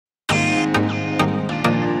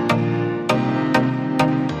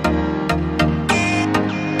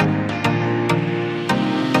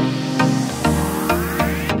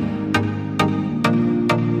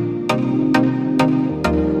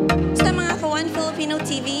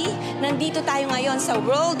TV. Nandito tayo ngayon sa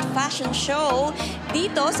World Fashion Show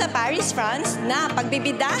dito sa Paris, France na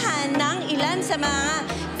pagbibidahan ng ilan sa mga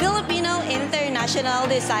Filipino International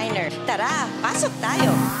Designer. Tara, pasok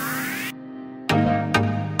tayo!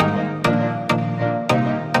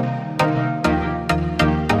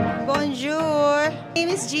 Bonjour! My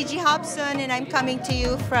name is Gigi Hobson and I'm coming to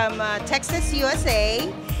you from Texas,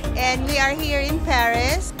 USA. And we are here in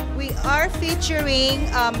Paris. We are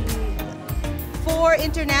featuring 4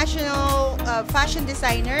 international fashion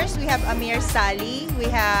designers. We have Amir Sali, we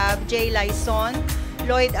have Jhay Layson,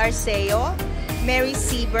 Lloyd Arceo,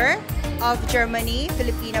 Sieber of Germany,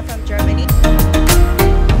 Filipina from Germany.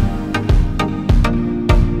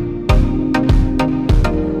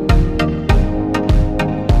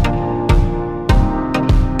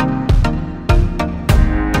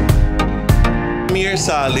 Amir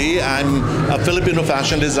Sali, I'm a Filipino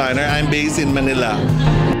fashion designer. I'm based in Manila.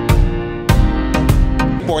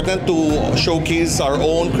 Important to showcase our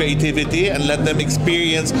own creativity and let them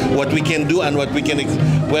experience what we can do and what we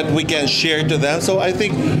can share to them. So I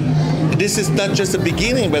think this is not just the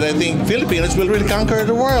beginning, but I think Filipinos will really conquer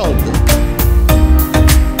the world.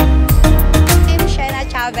 I'm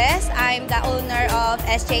Chavez. I'm the owner of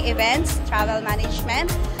SJ Events, Travel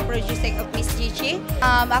Management, producing of Miss Gigi.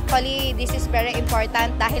 Actually, this is very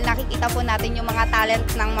important dahil nakikita po natin yung mga talent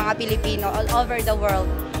ng mga Pilipino all over the world.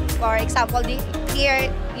 For example,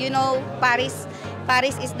 here, you know, Paris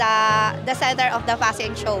is the center of the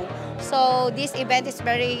fashion show. So this event is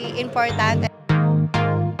very important.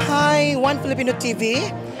 Hi, One Filipino TV.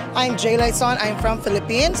 I'm Jhay Layson. I'm from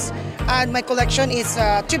Philippines. And my collection is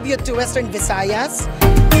a tribute to Western Visayas.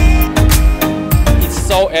 It's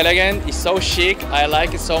so elegant, it's so chic, I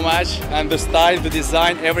like it so much. And the style, the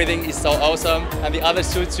design, everything is so awesome. And the other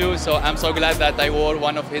suit too, so I'm so glad that I wore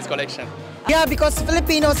one of his collection. Yeah, because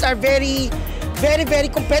Filipinos are very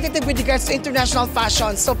competitive with regards to international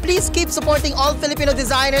fashion. So please keep supporting all Filipino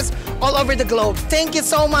designers all over the globe. Thank you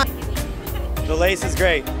so much. The lace is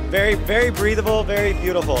great. Very breathable, very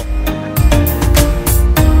beautiful.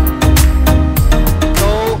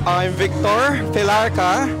 I'm Victor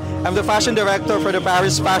Pilarca. I'm the fashion director for the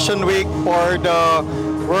Paris Fashion Week for the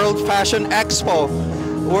World Fashion Expo.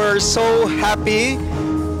 We're so happy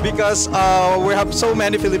because we have so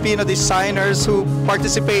many Filipino designers who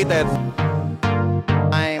participated.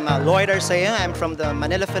 I'm Lloyd Arceo. I'm from the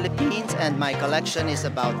Manila, Philippines, and my collection is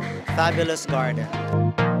about fabulous garden.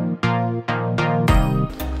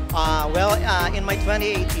 In my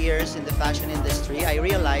 28 years in the fashion industry, I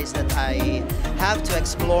realized that I have to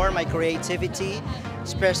explore my creativity,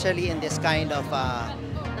 especially in this kind of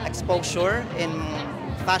exposure in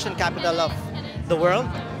fashion capital of the world,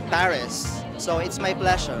 Paris. So it's my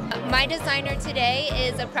pleasure. My designer today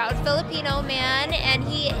is a proud Filipino man, and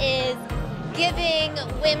he is giving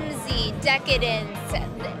whimsy, decadence,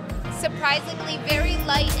 surprisingly very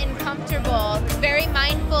light and comfortable, very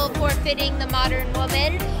mindful for fitting the modern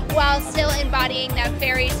woman while still embodying that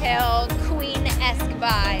fairy tale queen-esque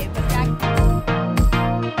vibe.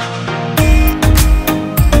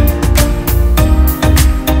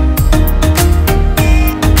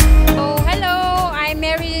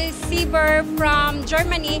 Sieber from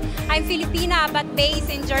Germany. I'm Filipina but based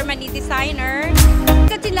in Germany, designer.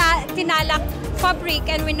 The tinalak fabric,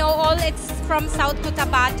 and we know all it's from South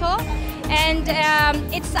Cotabato, and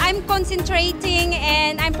I'm concentrating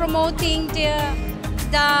and I'm promoting the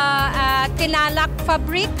tinalak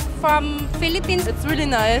fabric from Philippines. It's really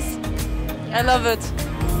nice. I love it.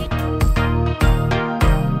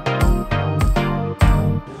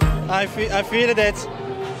 I feel that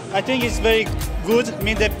I think it's very good. I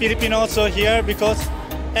mean, the Filipinos also here because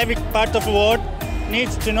every part of the world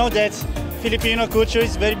needs to know that Filipino culture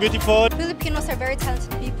is very beautiful. Filipinos are very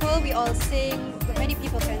talented people. We all sing. Many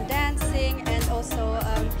people can dance, sing, and also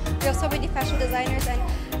we have so many fashion designers. And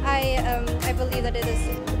I believe that it is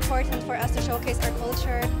important for us to showcase our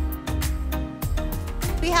culture.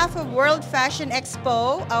 On behalf of World Fashion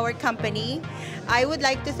Expo, our company, I would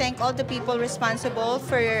like to thank all the people responsible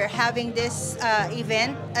for having this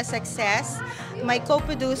event a success. My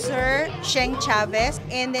co-producer, Sheng Chavez,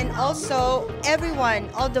 and then also everyone,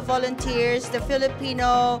 all the volunteers, the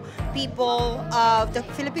Filipino people of the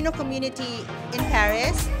Filipino community in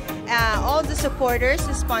Paris, all the supporters,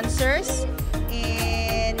 the sponsors,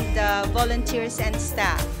 and the volunteers and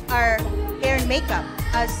staff. Our hair and makeup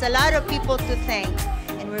has a lot of people to thank.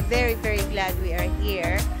 We're very glad we are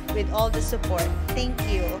here with all the support. Thank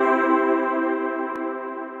you.